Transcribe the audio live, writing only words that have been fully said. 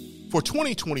For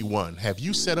 2021, have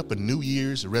you set up a New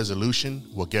Year's resolution?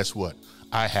 Well, guess what?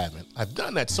 I haven't. I've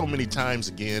done that so many times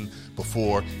again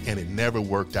before, and it never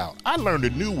worked out. I learned a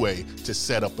new way to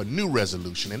set up a new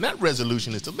resolution, and that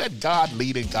resolution is to let God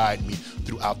lead and guide me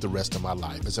throughout the rest of my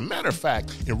life. As a matter of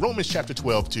fact, in Romans chapter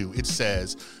 12:2, it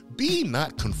says, "Be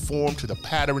not conformed to the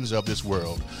patterns of this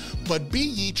world, but be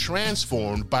ye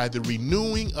transformed by the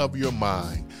renewing of your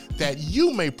mind, that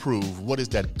you may prove what is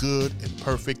that good and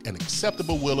perfect and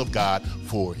acceptable will of God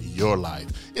for your life."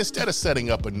 Instead of setting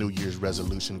up a New Year's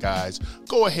resolution, guys,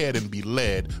 go ahead and be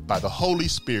led by the Holy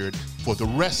Spirit for the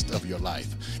rest of your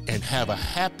life, and have a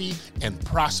happy and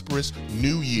prosperous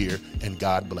new year, and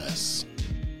God bless.